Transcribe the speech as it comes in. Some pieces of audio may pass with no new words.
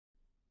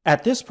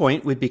At this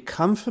point, we've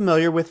become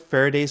familiar with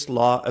Faraday's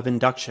law of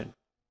induction.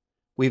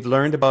 We've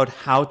learned about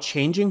how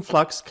changing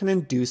flux can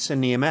induce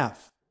an EMF.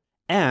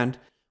 And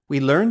we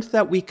learned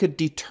that we could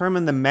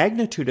determine the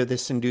magnitude of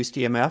this induced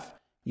EMF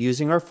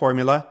using our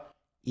formula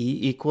E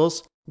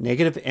equals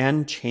negative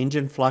n change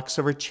in flux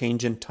over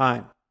change in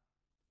time.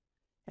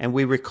 And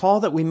we recall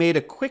that we made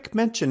a quick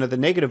mention of the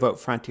negative out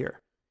front here,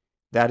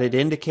 that it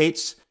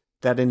indicates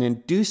that an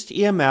induced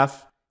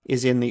EMF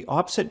is in the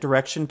opposite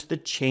direction to the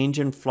change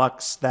in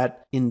flux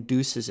that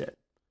induces it.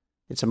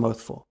 It's a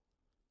mouthful.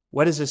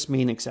 What does this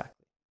mean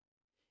exactly?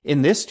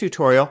 In this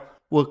tutorial,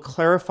 we'll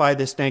clarify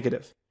this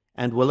negative,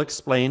 and we'll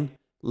explain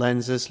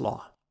Lenz's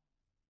law.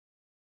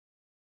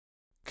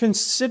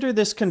 Consider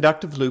this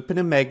conductive loop in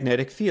a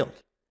magnetic field.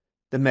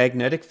 The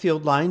magnetic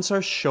field lines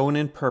are shown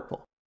in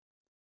purple.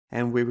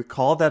 And we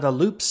recall that a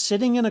loop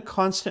sitting in a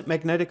constant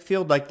magnetic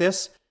field like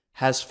this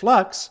has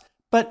flux,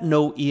 but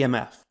no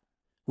EMF.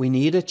 We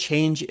need a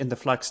change in the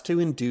flux to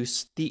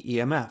induce the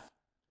EMF.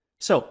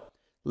 So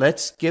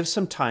let's give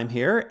some time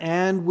here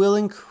and we'll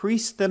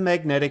increase the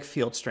magnetic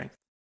field strength.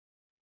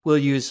 We'll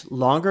use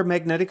longer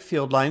magnetic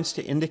field lines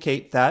to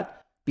indicate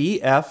that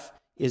BF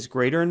is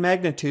greater in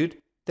magnitude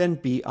than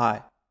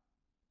BI.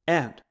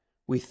 And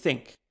we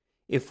think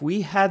if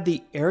we had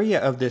the area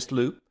of this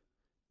loop,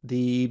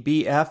 the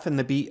BF and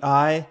the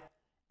BI,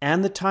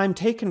 and the time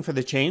taken for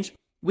the change,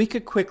 we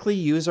could quickly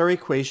use our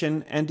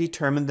equation and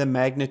determine the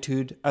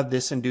magnitude of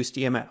this induced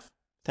EMF,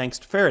 thanks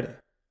to Faraday.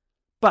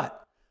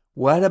 But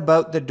what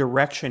about the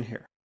direction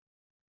here?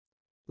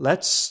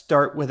 Let's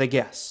start with a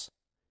guess.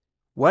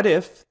 What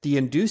if the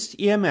induced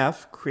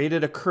EMF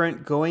created a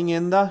current going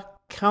in the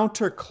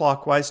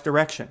counterclockwise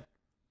direction?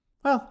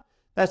 Well,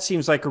 that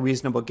seems like a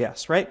reasonable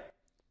guess, right?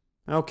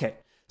 Okay,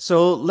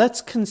 so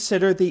let's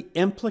consider the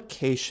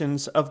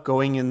implications of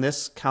going in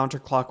this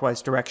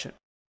counterclockwise direction.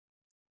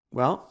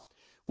 Well,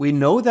 we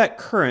know that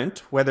current,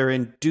 whether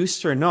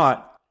induced or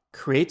not,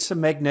 creates a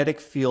magnetic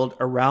field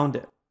around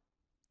it.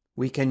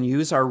 We can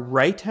use our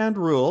right-hand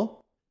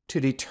rule to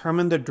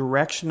determine the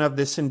direction of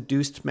this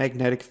induced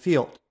magnetic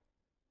field.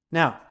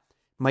 Now,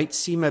 might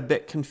seem a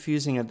bit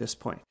confusing at this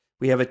point.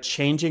 We have a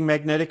changing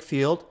magnetic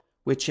field,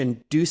 which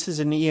induces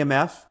an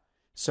EMF,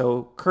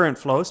 so current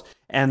flows,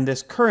 and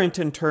this current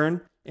in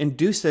turn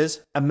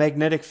induces a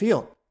magnetic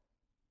field.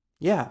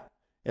 Yeah,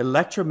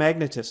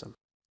 electromagnetism.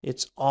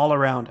 It's all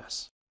around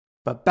us.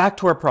 But back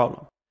to our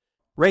problem.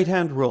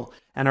 Right-hand rule,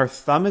 and our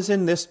thumb is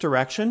in this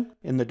direction,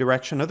 in the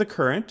direction of the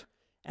current,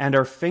 and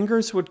our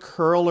fingers would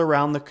curl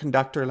around the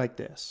conductor like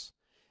this.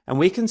 And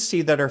we can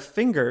see that our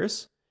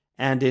fingers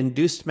and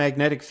induced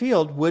magnetic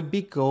field would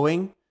be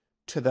going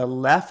to the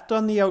left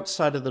on the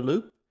outside of the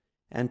loop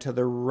and to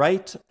the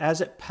right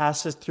as it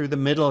passes through the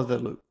middle of the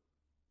loop.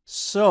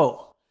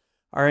 So,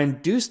 our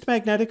induced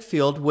magnetic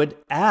field would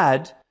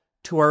add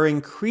to our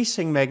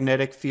increasing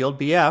magnetic field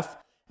BF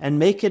and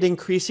make it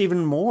increase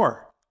even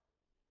more.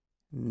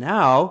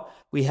 Now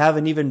we have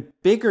an even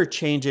bigger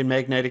change in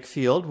magnetic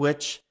field,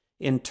 which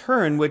in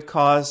turn would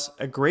cause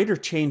a greater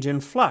change in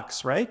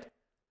flux, right?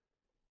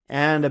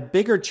 And a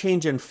bigger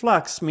change in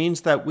flux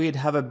means that we'd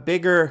have a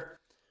bigger,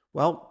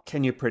 well,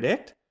 can you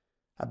predict?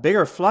 A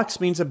bigger flux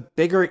means a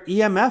bigger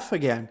EMF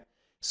again,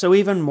 so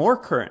even more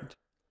current.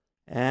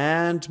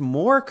 And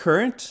more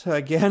current,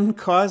 again,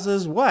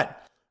 causes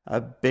what?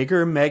 A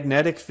bigger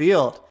magnetic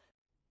field.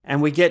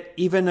 And we get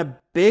even a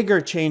bigger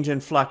change in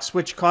flux,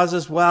 which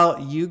causes, well,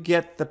 you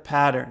get the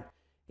pattern.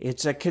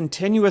 It's a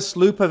continuous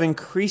loop of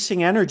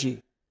increasing energy.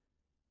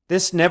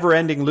 This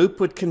never-ending loop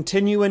would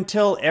continue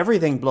until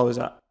everything blows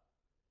up.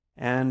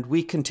 And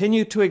we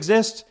continue to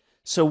exist,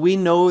 so we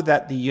know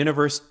that the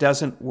universe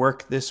doesn't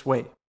work this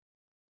way.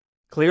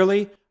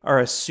 Clearly, our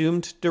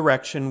assumed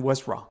direction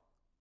was wrong.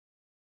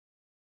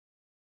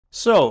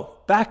 So,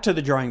 back to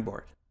the drawing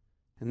board.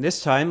 And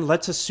this time,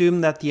 let's assume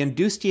that the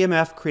induced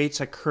EMF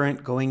creates a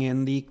current going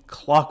in the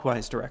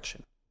clockwise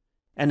direction.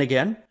 And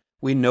again,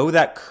 we know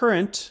that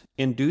current,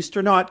 induced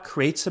or not,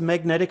 creates a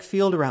magnetic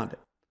field around it.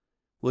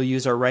 We'll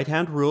use our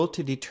right-hand rule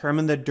to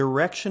determine the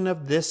direction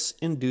of this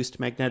induced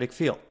magnetic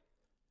field.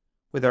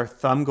 With our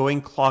thumb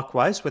going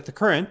clockwise with the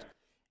current,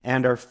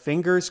 and our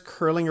fingers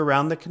curling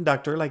around the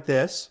conductor like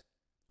this,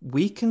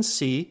 we can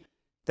see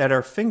that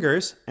our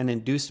fingers and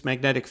induced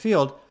magnetic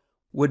field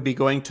would be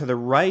going to the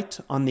right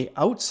on the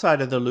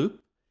outside of the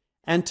loop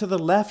and to the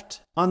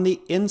left on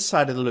the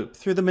inside of the loop,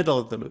 through the middle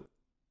of the loop.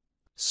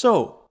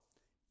 So,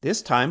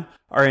 this time,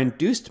 our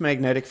induced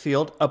magnetic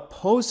field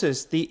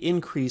opposes the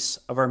increase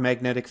of our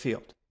magnetic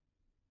field.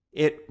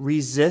 It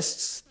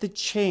resists the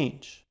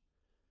change.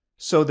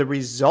 So the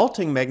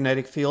resulting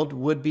magnetic field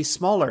would be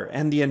smaller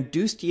and the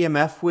induced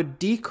EMF would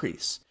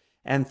decrease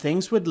and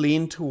things would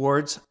lean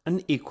towards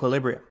an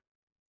equilibrium.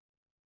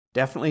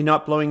 Definitely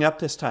not blowing up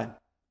this time.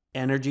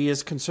 Energy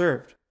is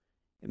conserved.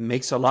 It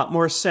makes a lot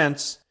more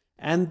sense,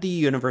 and the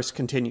universe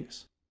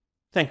continues.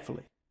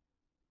 Thankfully.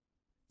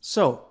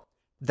 So,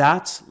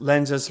 that's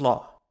Lenz's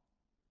law.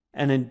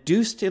 An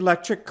induced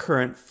electric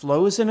current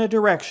flows in a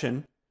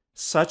direction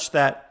such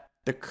that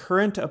the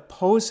current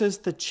opposes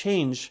the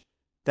change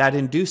that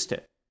induced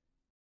it.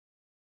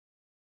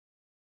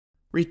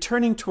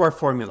 Returning to our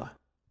formula,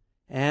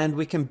 and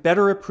we can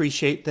better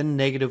appreciate the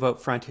negative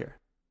out front here.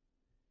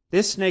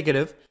 This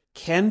negative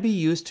can be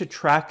used to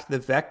track the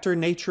vector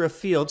nature of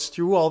fields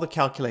through all the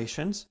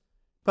calculations,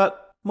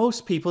 but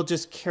most people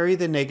just carry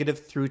the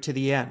negative through to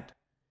the end,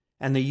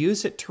 and they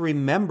use it to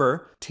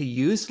remember to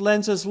use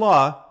Lenz's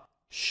law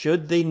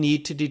should they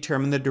need to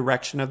determine the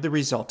direction of the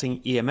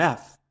resulting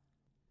EMF.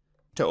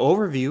 To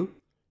overview,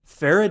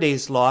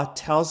 Faraday's law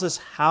tells us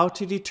how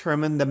to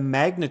determine the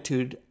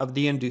magnitude of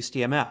the induced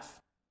EMF,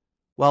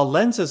 while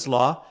Lenz's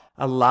law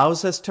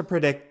allows us to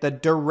predict the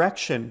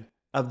direction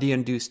of the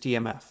induced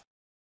EMF.